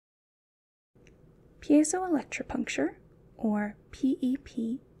Piezoelectripuncture, or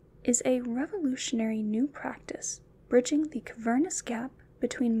PEP, is a revolutionary new practice bridging the cavernous gap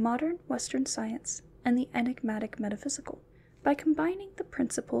between modern Western science and the enigmatic metaphysical. By combining the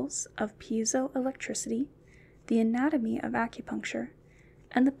principles of piezoelectricity, the anatomy of acupuncture,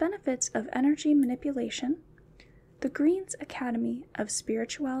 and the benefits of energy manipulation, the Green's Academy of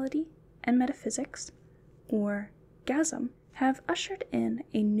Spirituality and Metaphysics, or GASM, have ushered in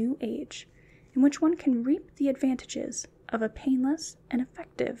a new age in which one can reap the advantages of a painless and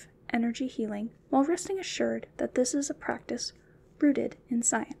effective energy healing while resting assured that this is a practice rooted in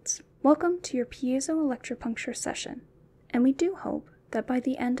science. Welcome to your piezoelectripuncture session, and we do hope that by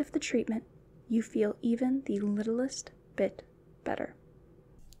the end of the treatment, you feel even the littlest bit better.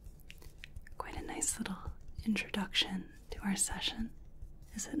 Quite a nice little introduction to our session,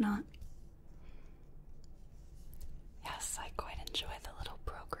 is it not? Yes, I quite enjoy the little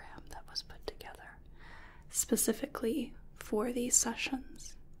program that was put together specifically for these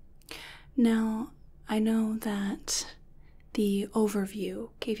sessions. Now, I know that the overview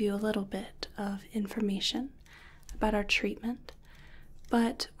gave you a little bit of information about our treatment,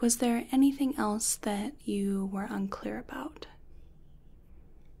 but was there anything else that you were unclear about?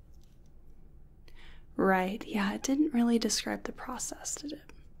 Right, yeah, it didn't really describe the process, did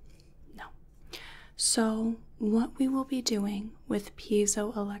it? No. So, what we will be doing with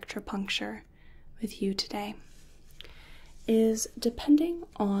piezoelectripuncture with you today is, depending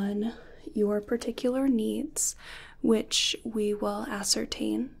on your particular needs, which we will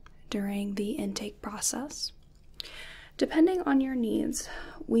ascertain during the intake process, depending on your needs,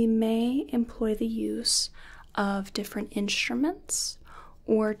 we may employ the use of different instruments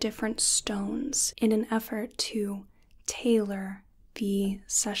or different stones in an effort to tailor the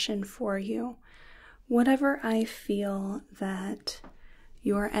session for you. Whatever I feel that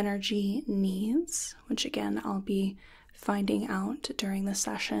your energy needs, which again I'll be finding out during the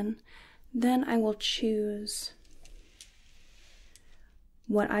session, then I will choose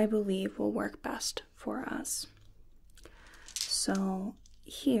what I believe will work best for us. So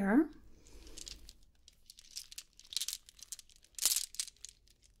here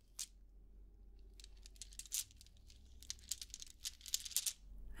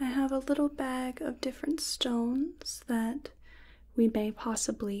I have a little bag of different stones that we may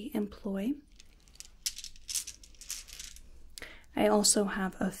possibly employ. I also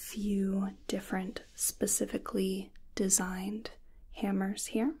have a few different specifically designed hammers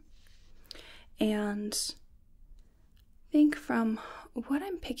here. And I think from what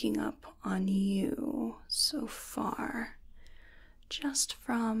I'm picking up on you so far, just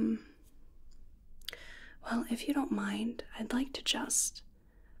from, well, if you don't mind, I'd like to just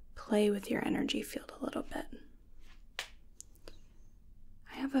play with your energy field a little bit.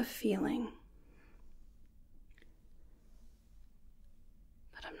 I have a feeling,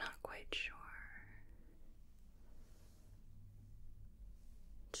 but I'm not quite sure.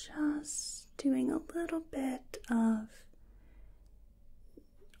 Just doing a little bit of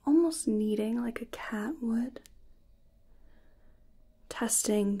almost kneading like a cat would,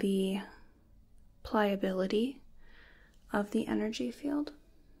 testing the pliability of the energy field.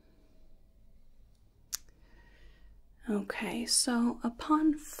 Okay, so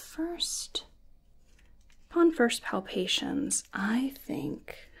upon first palpations, I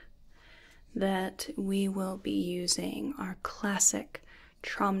think that we will be using our classic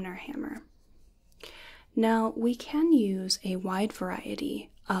Tromner hammer. Now, we can use a wide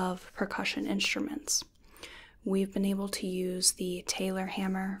variety of percussion instruments. We've been able to use the Taylor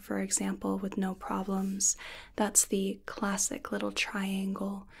hammer, for example, with no problems. That's the classic little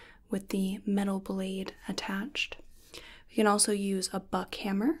triangle with the metal blade attached. We can also use a buck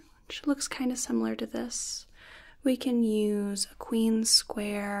hammer, which looks kind of similar to this. We can use a queen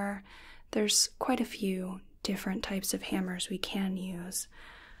square. There's quite a few different types of hammers we can use.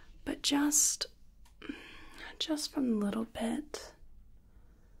 But just from the little bit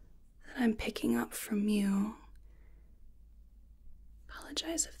that I'm picking up from you,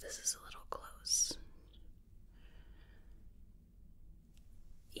 apologize if this is a little close.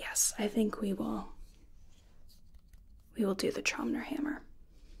 Yes, I think we will do the Tromner hammer.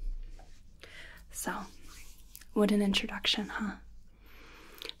 So, what an introduction, huh?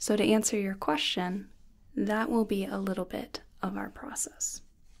 So to answer your question, that will be a little bit of our process.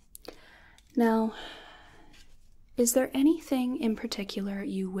 Now, is there anything in particular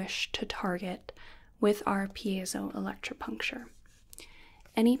you wish to target with our piezoelectripuncture?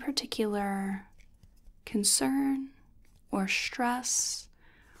 Any particular concern or stress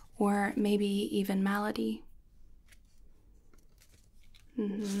or maybe even malady?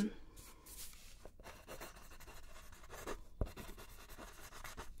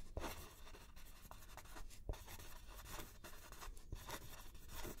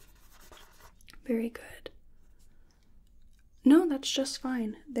 Very good. No, that's just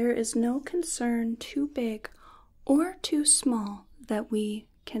fine. There is no concern too big or too small that we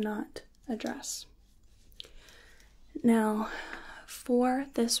cannot address. Now, for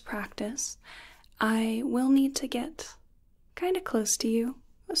this practice, I will need to get kind of close to you,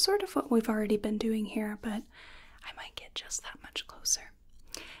 sort of what we've already been doing here, but I might get just that much closer.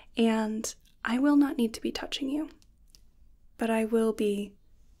 And I will not need to be touching you, but I will be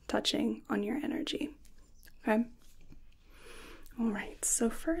touching on your energy, okay? All right, so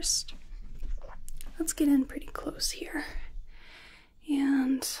first, let's get in pretty close here.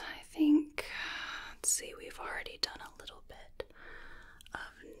 And I think, let's see, we've already done a little bit of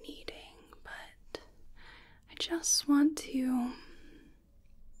kneading, but I just want to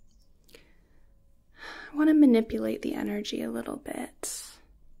manipulate the energy a little bit.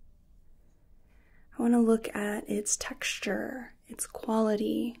 I want to look at its texture, its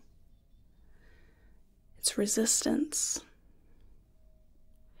quality, its resistance.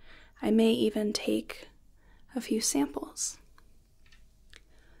 I may even take a few samples.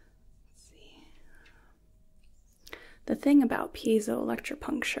 Let's see. The thing about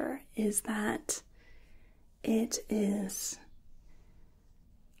piezoelectripuncture is that it is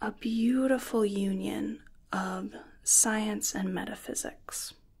a beautiful union of science and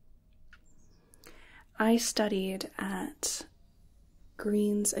metaphysics. I studied at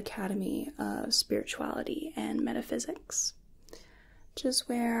Green's Academy of Spirituality and Metaphysics, which is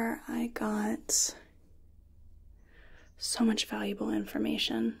where I got so much valuable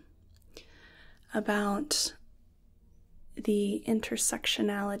information about the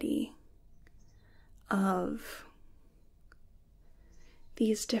intersectionality of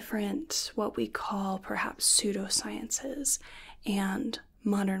these different, what we call perhaps pseudosciences, and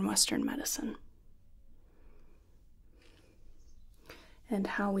modern Western medicine, and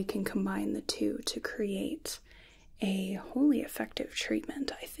how we can combine the two to create a wholly effective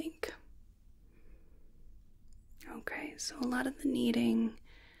treatment, I think. Okay, so a lot of the kneading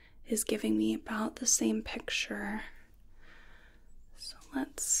is giving me about the same picture. So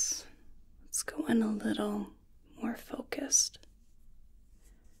let's go in a little more focused.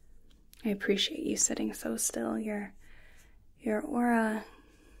 I appreciate you sitting so still. Your aura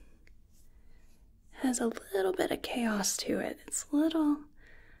has a little bit of chaos to it. It's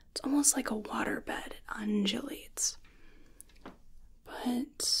almost like a waterbed. It undulates.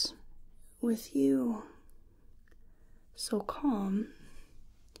 But with you so calm,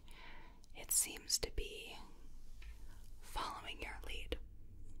 it seems to be following your lead.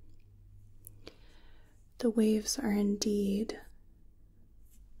 The waves are indeed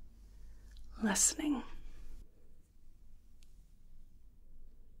lessening.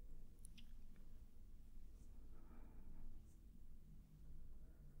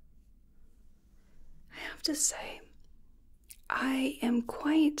 I have to say, I'm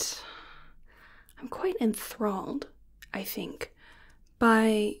quite enthralled, I think,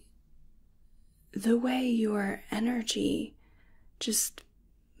 by the way your energy just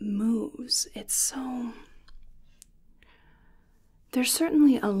moves. There's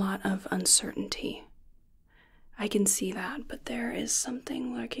certainly a lot of uncertainty. I can see that, but there is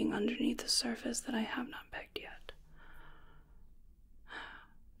something lurking underneath the surface that I have not pegged yet.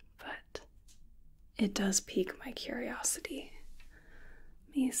 But it does pique my curiosity.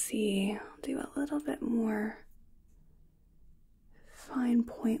 Let me see. I'll do a little bit more fine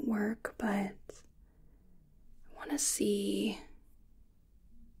point work, but I want to see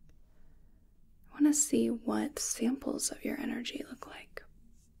what samples of your energy look like.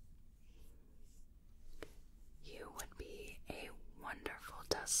 You would be a wonderful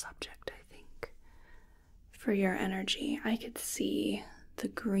test subject, I think, for your energy. I could see the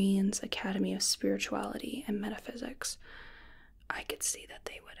Green's Academy of Spirituality and Metaphysics. I could see that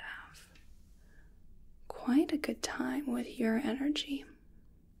they would have quite a good time with your energy.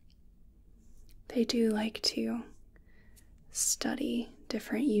 They do like to study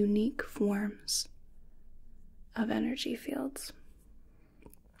different unique forms of energy fields.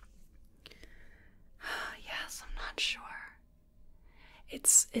 Yes, I'm not sure.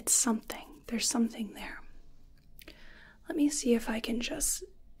 It's something. There's something there. Let me see if I can just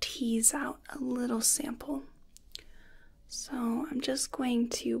tease out a little sample. So I'm just going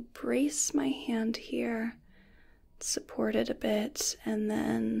to brace my hand here, support it a bit, and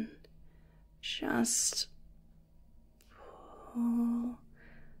then just pull.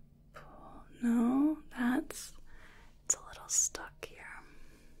 No, it's a little stuck here.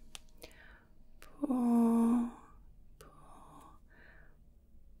 Pull.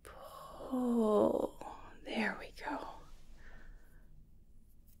 There we go.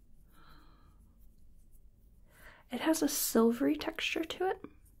 has a silvery texture to it.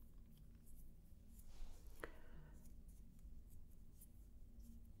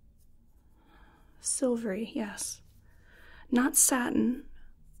 Silvery, yes. Not satin.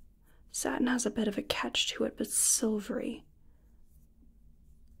 Satin has a bit of a catch to it, but silvery.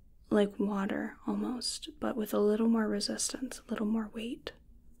 Like water, almost, but with a little more resistance, a little more weight.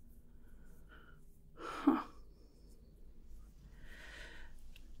 Huh.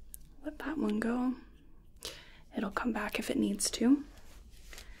 Let that one go. It'll come back if it needs to. I'm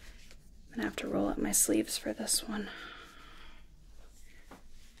gonna have to roll up my sleeves for this one.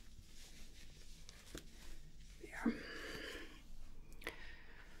 There.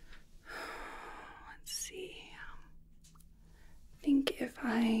 Let's see. I think if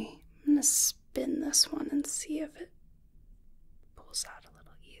I'm gonna spin this one and see if it pulls out a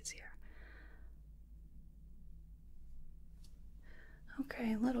little easier.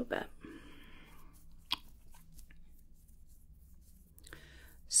 Okay, a little bit.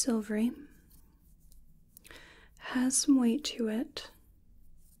 Silvery. Has some weight to it.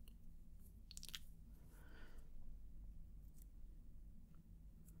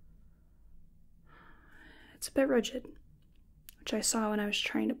 It's a bit rigid, which I saw when I was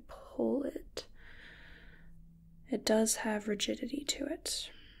trying to pull it. It does have rigidity to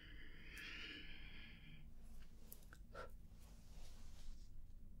it.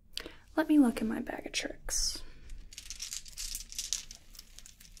 Let me look in my bag of tricks.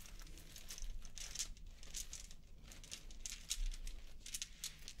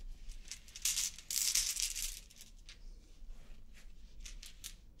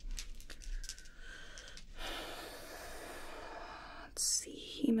 Let's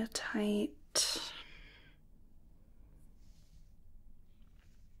see, hematite.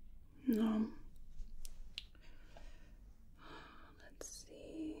 No. Let's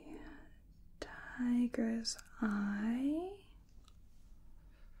see. Tiger's eye.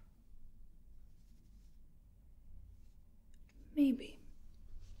 Maybe.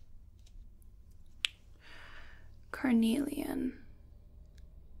 Carnelian.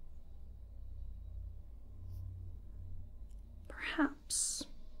 Perhaps.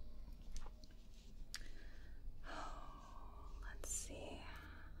 Let's see.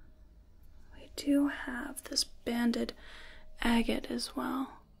 We do have this banded agate as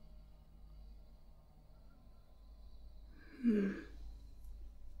well.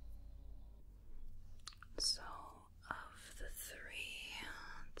 So, of the three,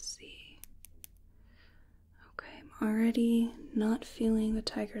 let's see. Okay, I'm already not feeling the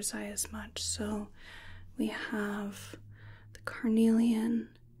tiger's eye as much, so we have the carnelian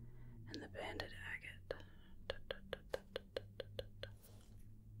and the banded agate.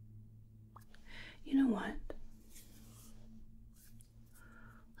 You know what?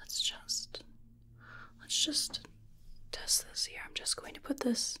 Let's just test this here. I'm just going to put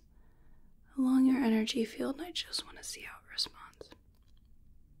this along your energy field, and I just want to see how it responds.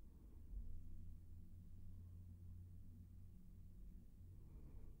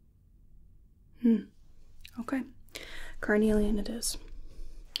 Okay. Carnelian it is.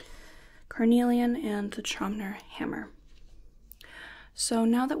 Carnelian and the Tromner hammer. So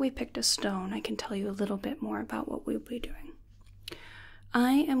now that we picked a stone, I can tell you a little bit more about what we'll be doing.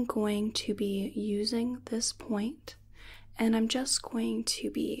 I am going to be using this point, and I'm just going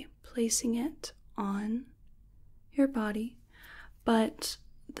to be placing it on your body, but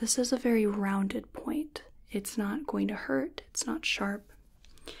this is a very rounded point. It's not going to hurt, it's not sharp.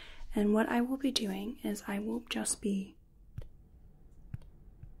 And what I will be doing is I will just be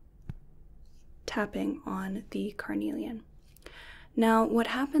tapping on the carnelian. Now, what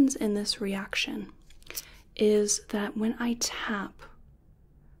happens in this reaction is that when I tap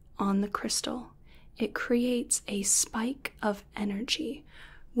on the crystal, it creates a spike of energy,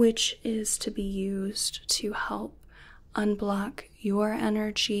 which is to be used to help unblock your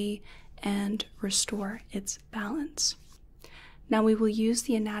energy and restore its balance. Now, we will use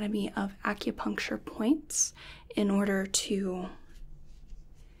the anatomy of acupuncture points in order to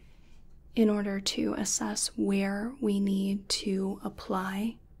assess where we need to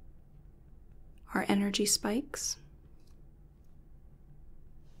apply our energy spikes.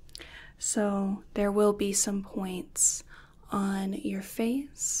 So there will be some points on your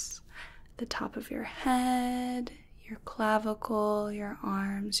face, the top of your head, your clavicle, your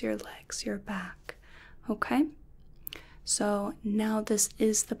arms, your legs, your back. Okay? So now this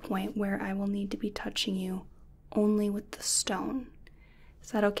is the point where I will need to be touching you only with the stone.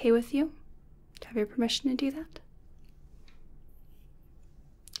 Is that okay with you? Do I have your permission to do that?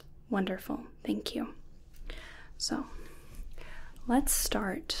 Wonderful, thank you. So let's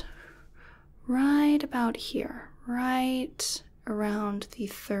start right about here, right around the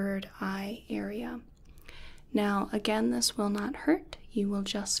third eye area. Now, again, this will not hurt. You will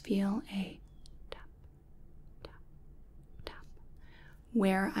just feel a tap, tap, tap,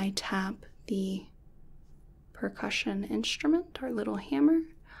 where I tap the percussion instrument, our little hammer,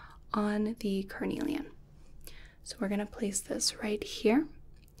 on the carnelian. So we're going to place this right here.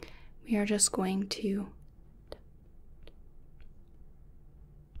 We are just going to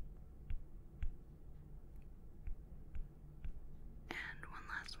and one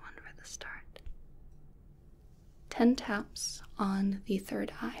last one for the start. 10 taps on the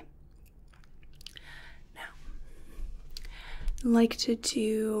third eye. Now, I like to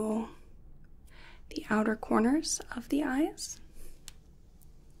do the outer corners of the eyes.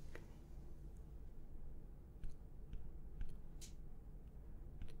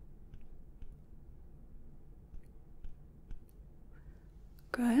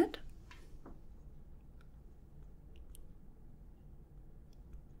 Good.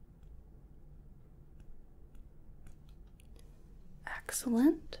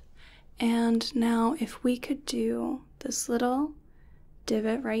 Excellent. And now if we could do this little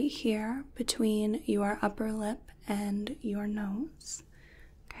divot right here between your upper lip and your nose.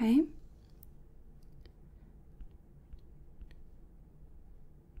 Okay?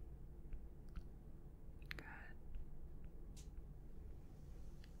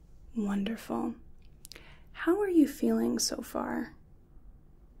 Wonderful. How are you feeling so far?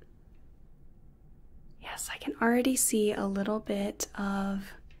 Yes, I can already see a little bit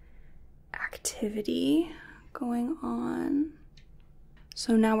of activity going on.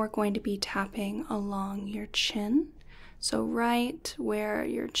 So now we're going to be tapping along your chin. So right where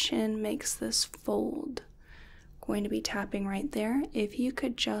your chin makes this fold, going to be tapping right there. If you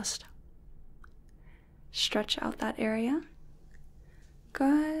could just stretch out that area.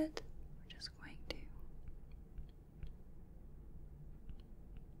 Good. We're just going to.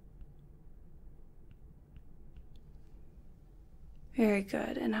 Very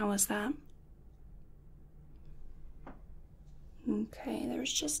good. And how was that? Okay,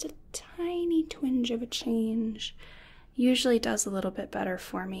 there's just a tiny twinge of a change. Usually does a little bit better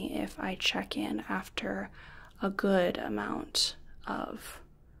for me if I check in after a good amount of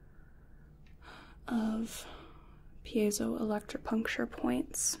piezoelectripuncture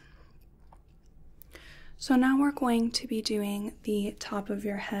points. So now we're going to be doing the top of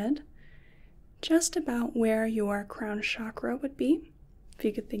your head, just about where your crown chakra would be, if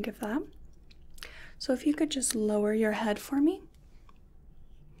you could think of that. So if you could just lower your head for me.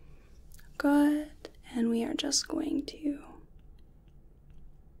 Good. And we are just going to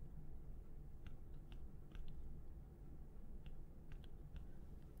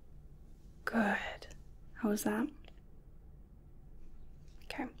good. How was that?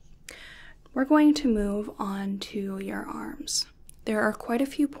 Okay. We're going to move on to your arms. There are quite a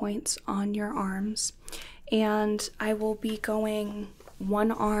few points on your arms, and I will be going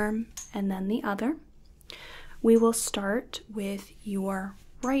one arm and then the other. We will start with your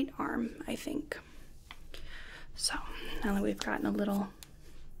right arm, I think. So now that we've gotten a little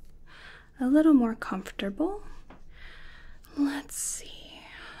more comfortable, let's see.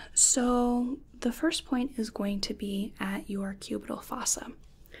 So the first point is going to be at your cubital fossa.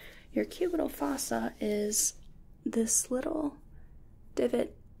 Your cubital fossa is this little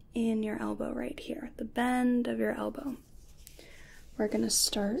divot in your elbow right here, the bend of your elbow. We're going to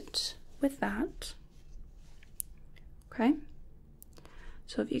start with that. Okay?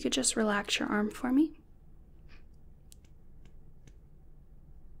 So if you could just relax your arm for me.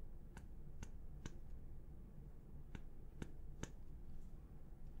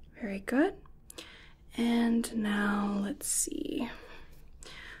 Very good. And now let's see.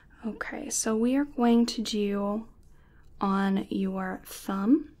 Okay, so we are going to do on your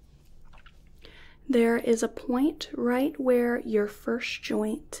thumb. There is a point right where your first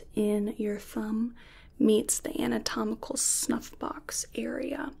joint in your thumb meets the anatomical snuff box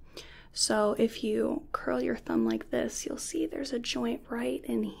area. So if you curl your thumb like this, you'll see there's a joint right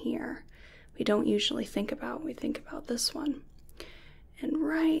in here. We don't usually think about, we think about this one. And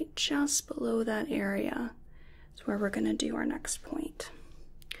right just below that area is where we're going to do our next point.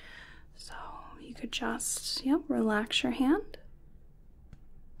 So you could just, relax your hand.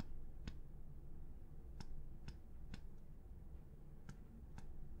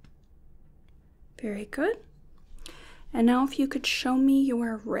 Very good. And now if you could show me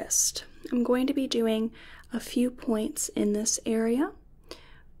your wrist. I'm going to be doing a few points in this area.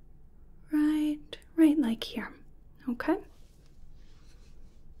 Right like here. Okay?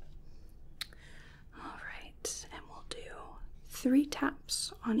 All right, and we'll do 3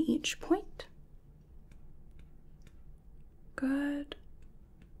 taps on each point. Good.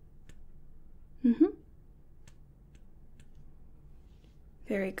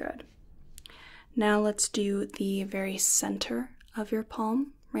 Very good. Now let's do the very center of your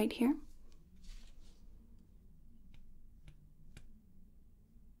palm right here.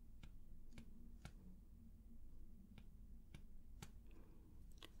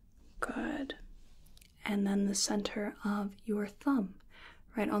 Good. And then the center of your thumb,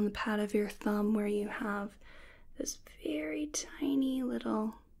 right on the pad of your thumb where you have this very tiny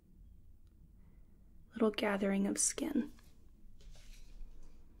little gathering of skin.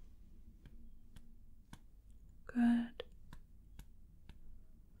 Good.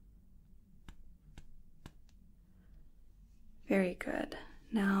 Very good.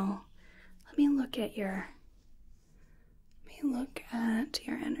 Now, let me look at your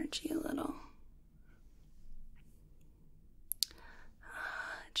energy a little.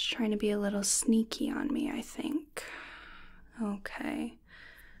 It's trying to be a little sneaky on me, I think. Okay.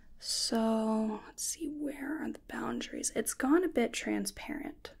 So, let's see, where are the boundaries? It's gone a bit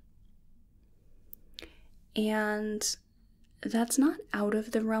transparent. And that's not out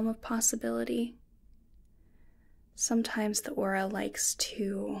of the realm of possibility. Sometimes the aura likes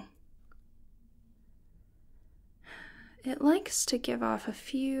to give off a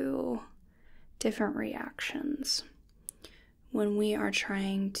few different reactions when we are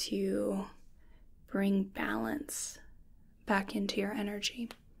trying to bring balance back into your energy.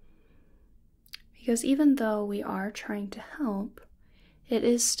 Because even though we are trying to help, it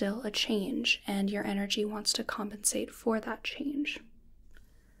is still a change, and your energy wants to compensate for that change.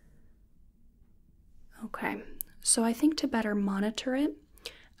 Okay, so I think to better monitor it,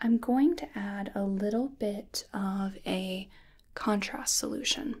 I'm going to add a little bit of a contrast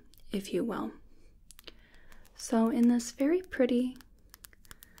solution, if you will. So in this very pretty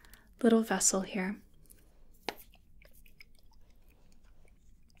little vessel here,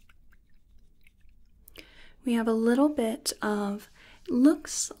 we have a little bit of,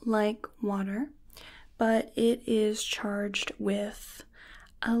 looks like water, but it is charged with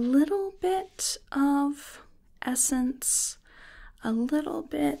a little bit of essence, a little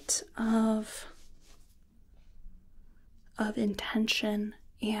bit of intention,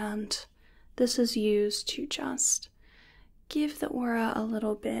 and this is used to just give the aura a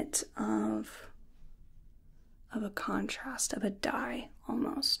little bit of a contrast, of a dye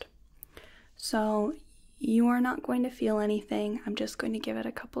almost. So you are not going to feel anything. I'm just going to give it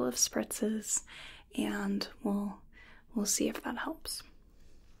a couple of spritzes, and we'll see if that helps.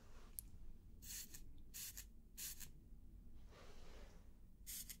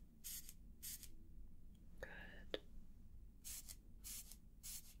 Good.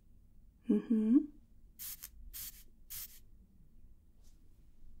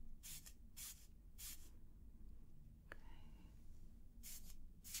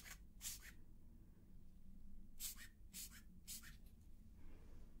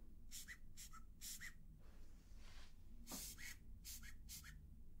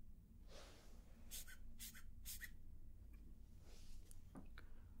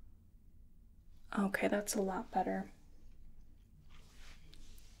 Okay, that's a lot better.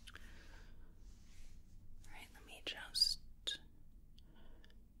 All right, let me just...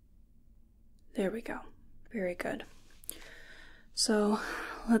 There we go. Very good. So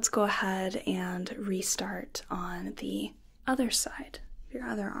let's go ahead and restart on the other side, your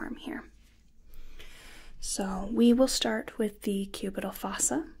other arm here. So we will start with the cubital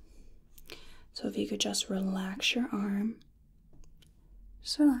fossa. So if you could just relax your arm.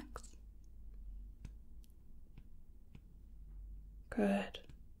 Just relax. Good.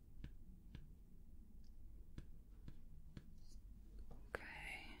 Okay.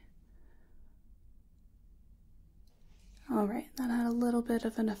 All right, that had a little bit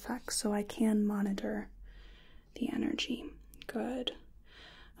of an effect, so I can monitor the energy. Good.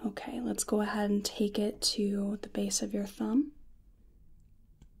 Okay, let's go ahead and take it to the base of your thumb.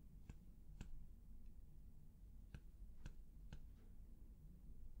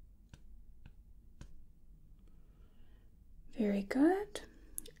 Very good.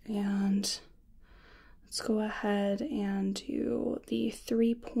 And let's go ahead and do the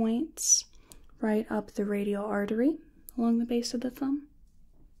 3 points right up the radial artery along the base of the thumb.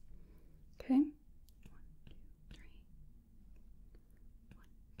 Okay. 1, 2, 3. 1,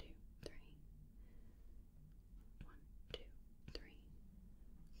 2, 3. 1, 2, 3.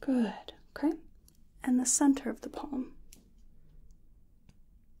 Good. Okay. And the center of the palm.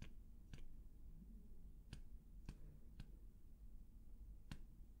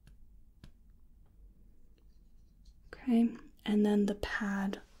 Okay, and then the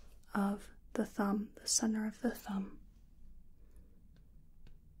pad of the thumb, the center of the thumb.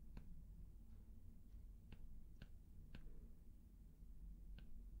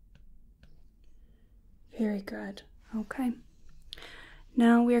 Very good. Okay.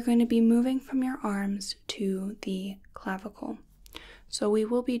 Now we are going to be moving from your arms to the clavicle. So we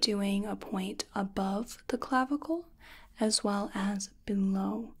will be doing a point above the clavicle as well as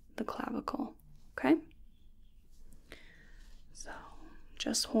below the clavicle. Okay? So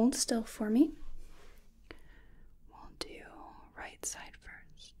just hold still for me. We'll do right side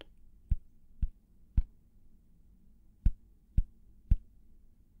first.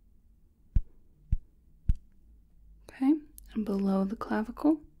 Okay, and below the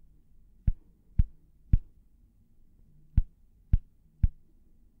clavicle.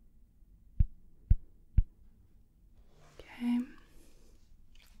 Okay.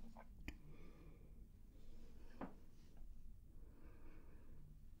 All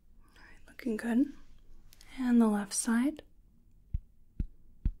right, looking good. And the left side.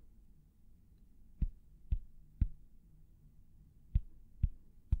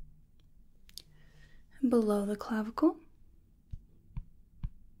 And below the clavicle.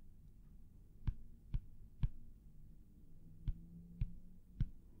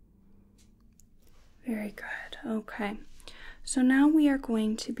 Very good. Okay. So now we are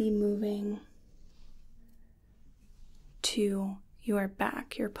going to be moving to your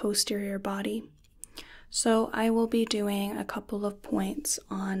back, your posterior body. So I will be doing a couple of points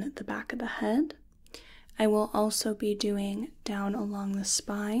on the back of the head. I will also be doing down along the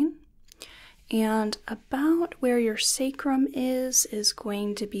spine. And about where your sacrum is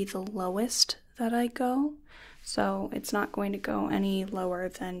going to be the lowest that I go. So it's not going to go any lower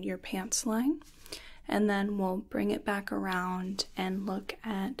than your pants line. And then we'll bring it back around and look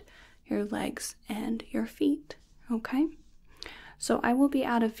at your legs and your feet. Okay? So I will be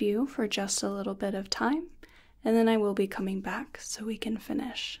out of view for just a little bit of time, and then I will be coming back so we can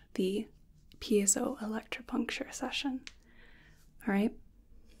finish the piezoelectripuncture session. All right?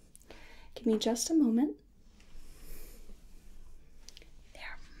 Give me just a moment.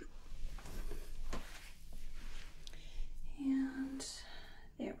 There. And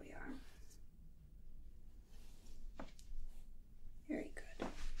there we are. Very good.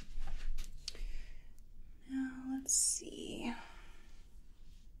 Now let's see.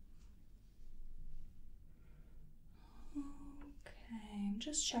 Okay, I'm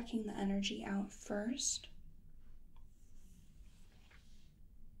just checking the energy out first.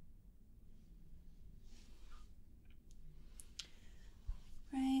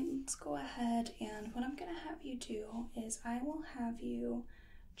 Right, let's go ahead, and what I'm going to have you do is I will have you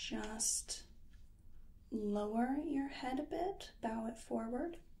just lower your head a bit, bow it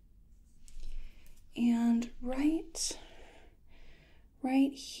forward, and right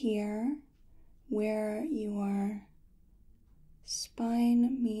here where your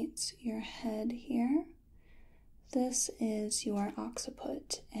spine meets your head here, this is your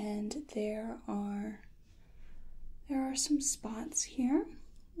occiput, and there are some spots here.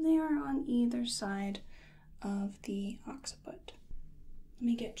 They are on either side of the occiput. Let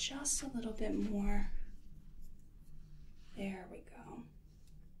me get just a little bit more. There we go.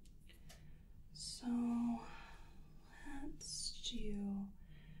 So let's do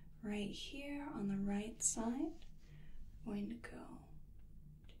right here on the right side. I'm going to go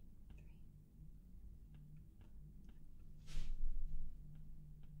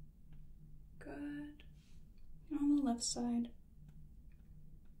 2, 3. Good. On the left side.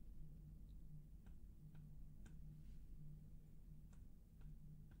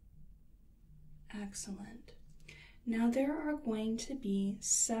 Excellent. Now there are going to be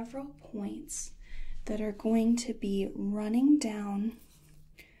several points that are going to be running down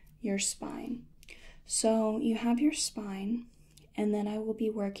your spine. So you have your spine, and then I will be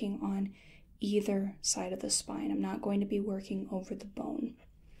working on either side of the spine. I'm not going to be working over the bone.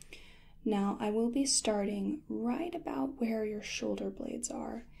 Now I will be starting right about where your shoulder blades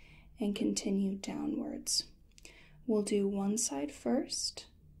are and continue downwards. We'll do one side first,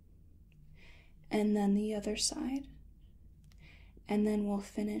 and then the other side, and then we'll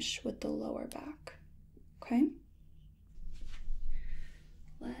finish with the lower back. Okay?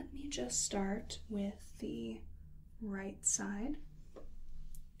 Let me just start with the right side.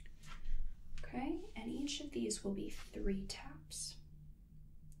 Okay, and each of these will be 3 taps.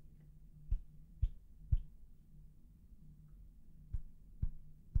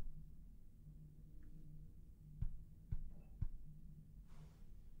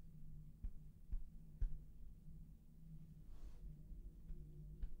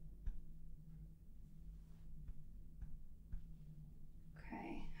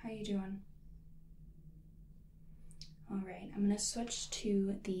 How you doing? All right, I'm going to switch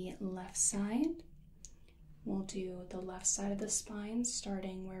to the left side. We'll do the left side of the spine,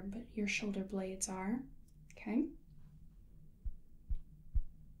 starting where your shoulder blades are. Okay?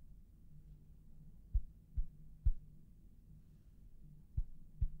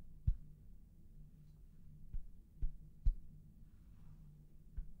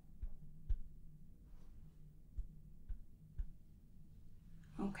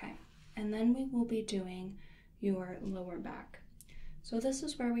 Okay, and then we will be doing your lower back. So this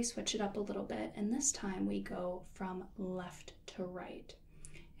is where we switch it up a little bit, and this time we go from left to right.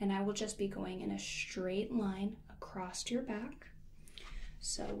 And I will just be going in a straight line across your back.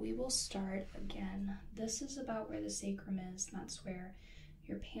 So we will start again. This is about where the sacrum is. That's where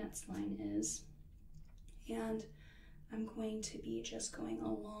your pants line is. And I'm going to be just going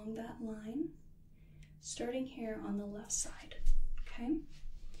along that line, starting here on the left side, okay?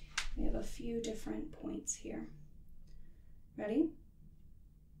 We have a few different points here. Ready?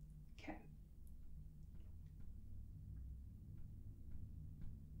 Okay.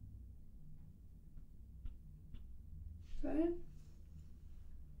 Good.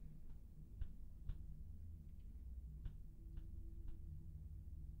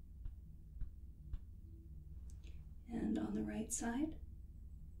 And on the right side.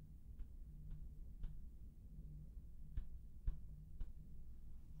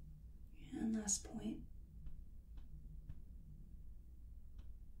 And last point.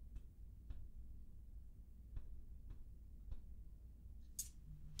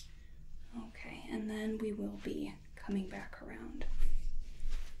 Okay, and then we will be coming back around.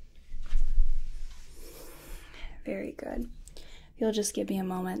 Very good. You'll just give me a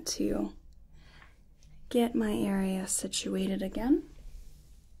moment to get my area situated again.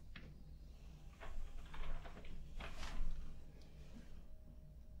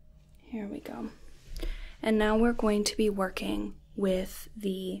 Here we go. And now we're going to be working with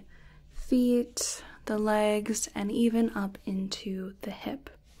the feet, the legs, and even up into the hip.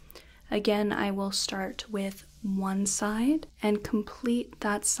 Again, I will start with one side and complete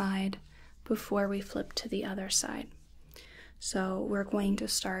that side before we flip to the other side. So we're going to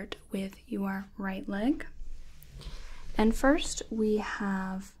start with your right leg. And first we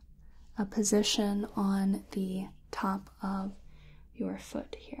have a position on the top of your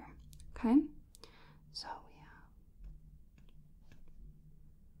foot here. Okay? So we have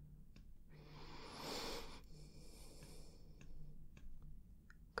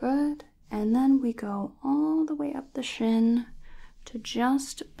good. And then we go all the way up the shin to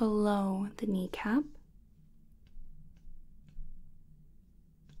just below the kneecap.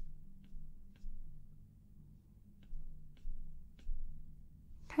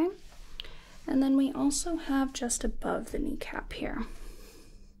 Okay? And then we also have just above the kneecap here.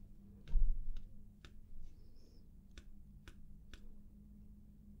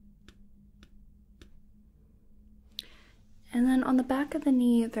 And then on the back of the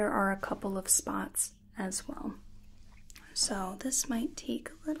knee, there are a couple of spots as well. So this might take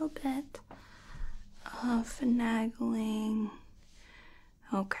a little bit of finagling.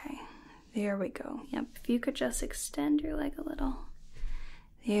 Okay, there we go. Yep, if you could just extend your leg a little.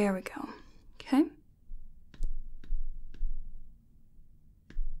 There we go. Okay.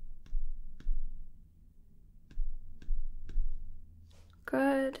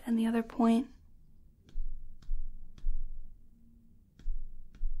 Good, and the other point.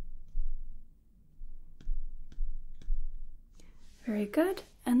 Very good.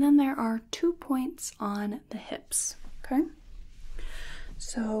 And then there are 2 points on the hips, okay?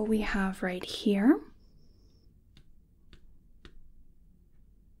 So we have right here.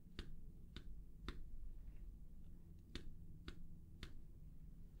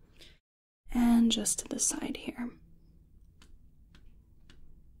 And just to the side here.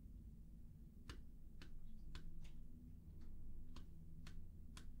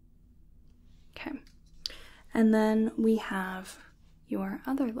 Okay. And then we have your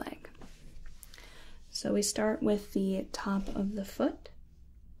other leg. So we start with the top of the foot.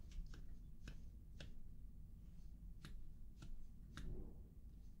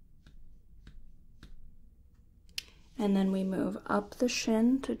 And then we move up the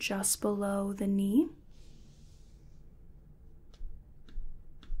shin to just below the knee.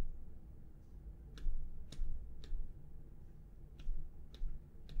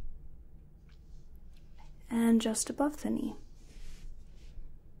 And just above the knee.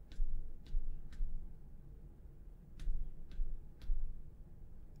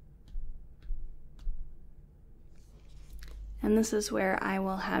 And this is where I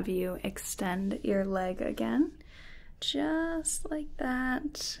will have you extend your leg again, just like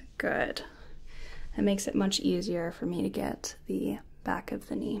that. Good. That makes it much easier for me to get the back of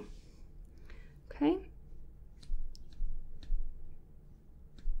the knee. Okay?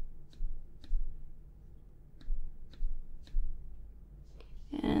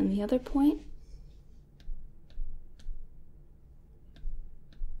 And the other point.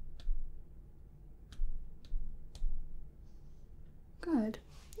 Good.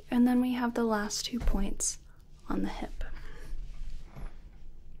 And then we have the last 2 points on the hip.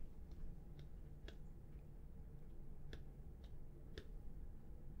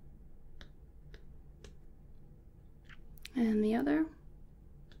 And the other.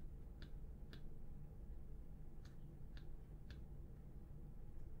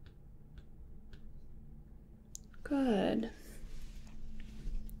 Good.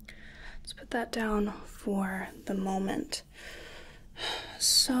 Let's put that down for the moment.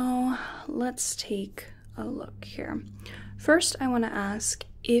 So let's take a look here. First, I want to ask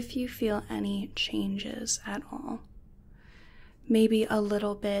if you feel any changes at all. Maybe a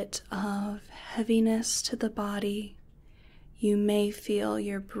little bit of heaviness to the body. You may feel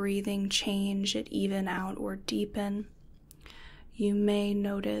your breathing change, it even out or deepen. You may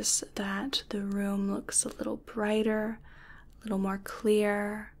notice that the room looks a little brighter, a little more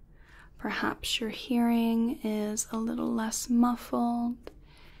clear. Perhaps your hearing is a little less muffled.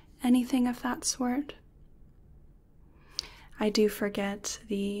 Anything of that sort? I do forget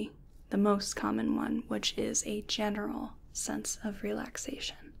the most common one, which is a general sense of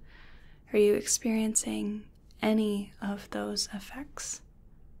relaxation. Are you experiencing any of those effects?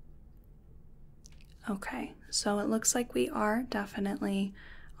 Okay, so it looks like we are definitely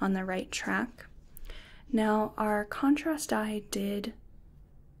on the right track. Now, our contrast dye did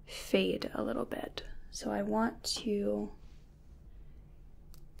fade a little bit, so I want to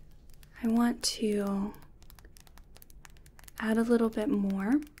add a little bit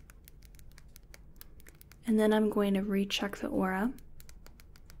more, and then I'm going to recheck the aura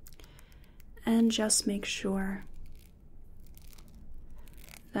and just make sure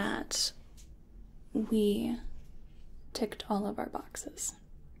that we ticked all of our boxes.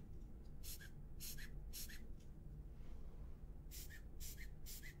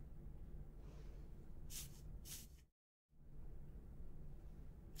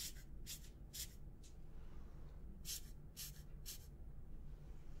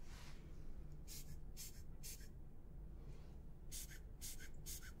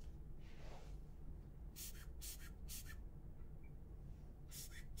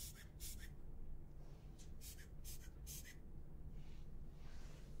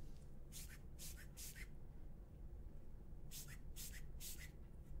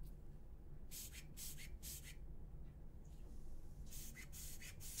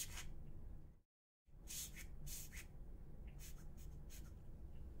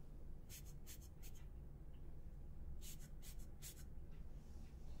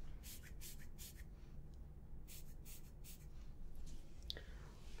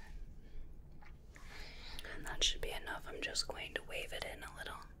 That should be enough. I'm just going to wave it in a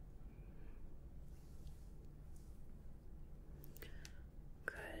little.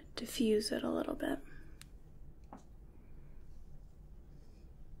 Good. Diffuse it a little bit.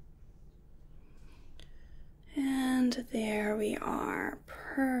 And there we are.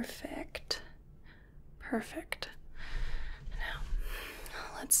 Perfect. Perfect. Now,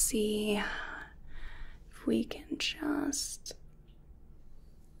 let's see if we can just...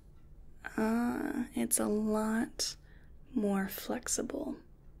 it's a lot more flexible.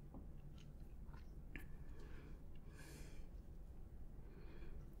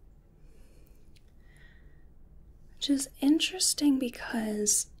 Which is interesting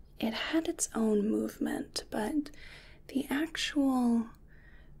because it had its own movement, but the actual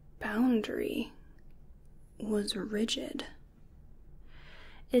boundary was rigid.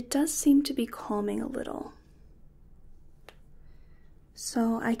 It does seem to be calming a little.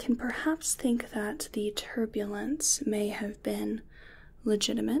 So I can perhaps think that the turbulence may have been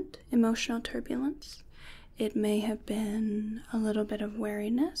legitimate emotional turbulence. It may have been a little bit of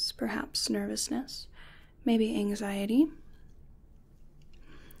wariness, perhaps nervousness, maybe anxiety.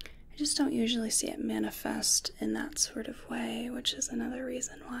 I just don't usually see it manifest in that sort of way, which is another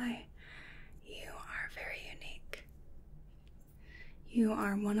reason why you are very unique. You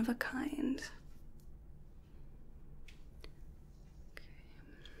are one of a kind.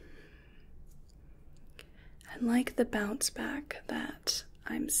 I like the bounce back that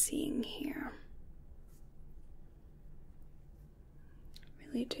I'm seeing here.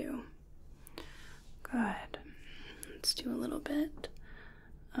 Really do. Good. Let's do a little bit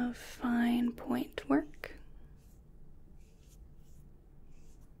of fine point work.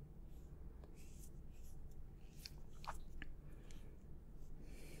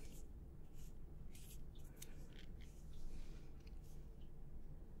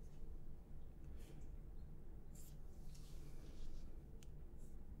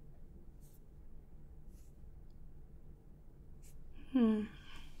 Okay.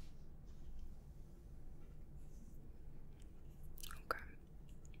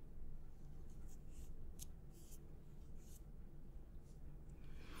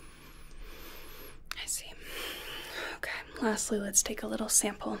 I see. Okay, lastly, let's take a little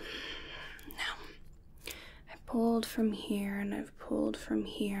sample. Now, I pulled from here and I've pulled from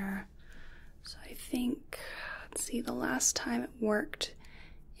here. So I think, let's see, the last time it worked,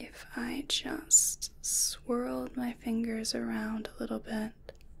 if I just swirled my fingers around a little bit,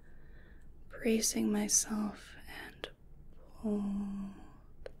 bracing myself and pulled.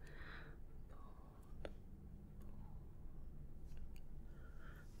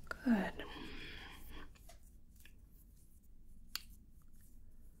 Good.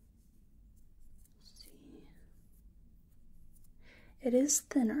 Let's see. It is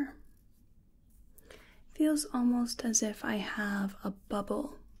thinner. Feels almost as if I have a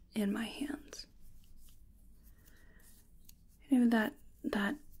bubble in my hands. You know,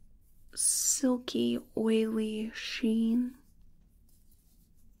 that silky, oily sheen.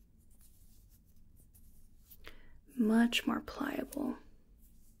 Much more pliable.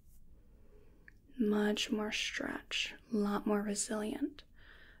 Much more stretch. A lot more resilient,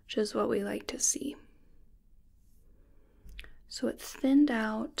 which is what we like to see. So it thinned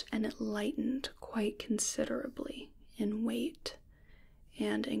out and it lightened quite considerably in weight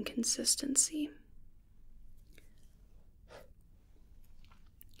and in consistency.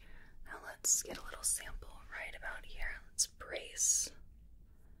 Now let's get a little sample right about here. Let's brace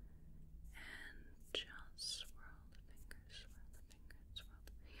and just swirl the fingers, swirl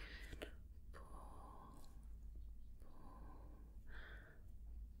the fingers,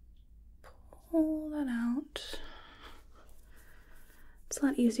 pull that out. It's a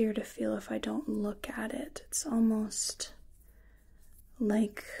lot easier to feel if I don't look at it. It's almost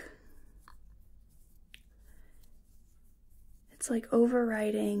like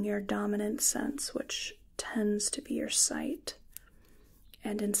overriding your dominant sense, which tends to be your sight,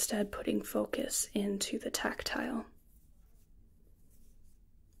 and instead putting focus into the tactile.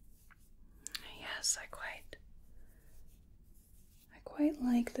 Yes, I quite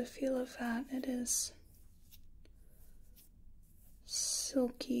like the feel of that. It is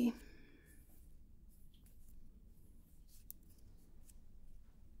silky.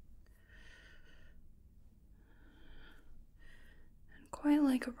 And quite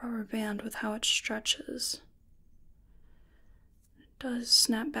like a rubber band with how it stretches. It does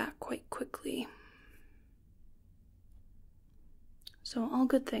snap back quite quickly. So all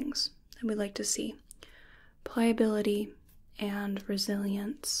good things that we like to see. Pliability and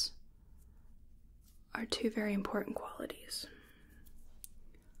resilience are two very important qualities.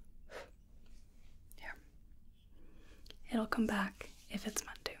 It'll come back if it's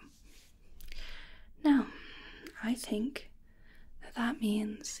meant to. Now, I think that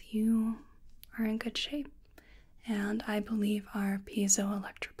means you are in good shape, and I believe our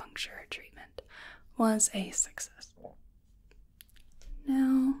piezoelectripuncture treatment was a success.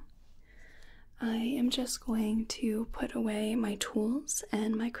 Now, I am just going to put away my tools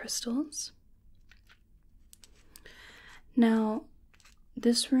and my crystals. Now,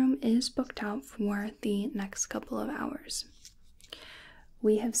 this room is booked out for the next couple of hours.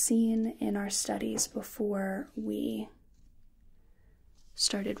 We have seen in our studies before we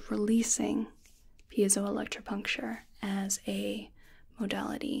started releasing piezoelectripuncture as a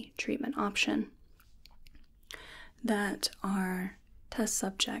modality treatment option that our test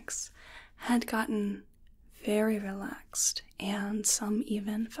subjects had gotten very relaxed and some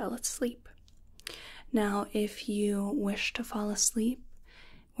even fell asleep. Now, if you wish to fall asleep,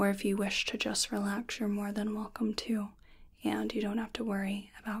 or if you wish to just relax, you're more than welcome to, and you don't have to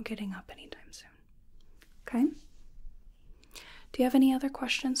worry about getting up anytime soon. Okay? Do you have any other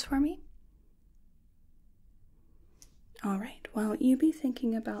questions for me? All right, well, you be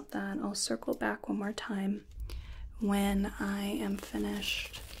thinking about that. I'll circle back one more time when I am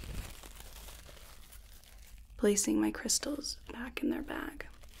finished placing my crystals back in their bag.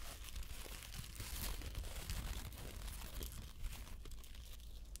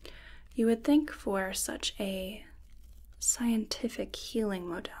 You would think for such a scientific healing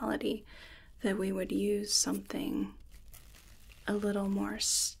modality that we would use something a little more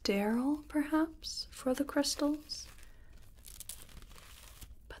sterile, perhaps, for the crystals.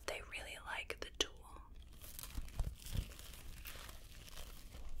 But they really like the tool.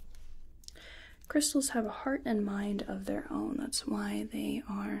 Crystals have a heart and mind of their own. That's why they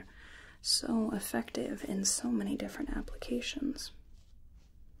are so effective in so many different applications.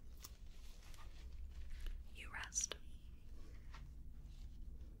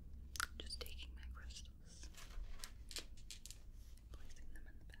 Just taking my crystals.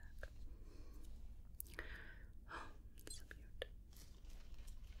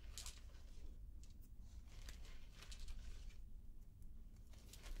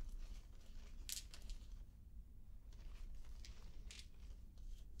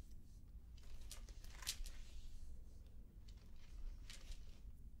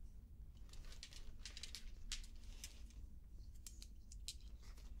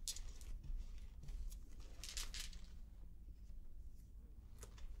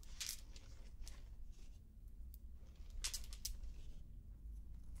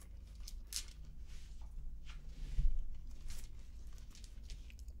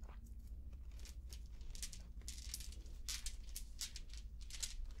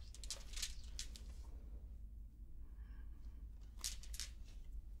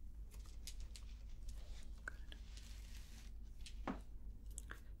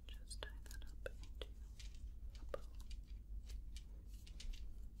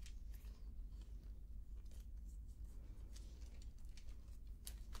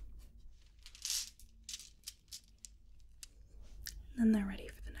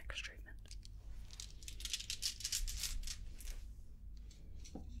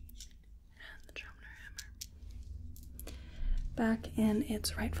 back in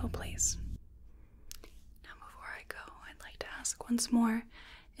its rightful place. Now, before I go, I'd like to ask once more,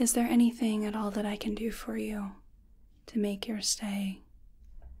 is there anything at all that I can do for you to make your stay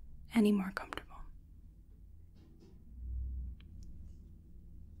any more comfortable?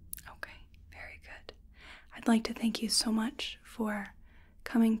 Okay, very good. I'd like to thank you so much for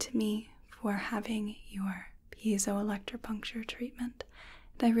coming to me, for having your piezoelectripuncture treatment,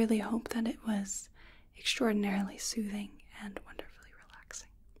 and I really hope that it was extraordinarily soothing and wonderfully relaxing.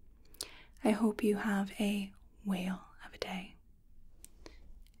 I hope you have a whale of a day.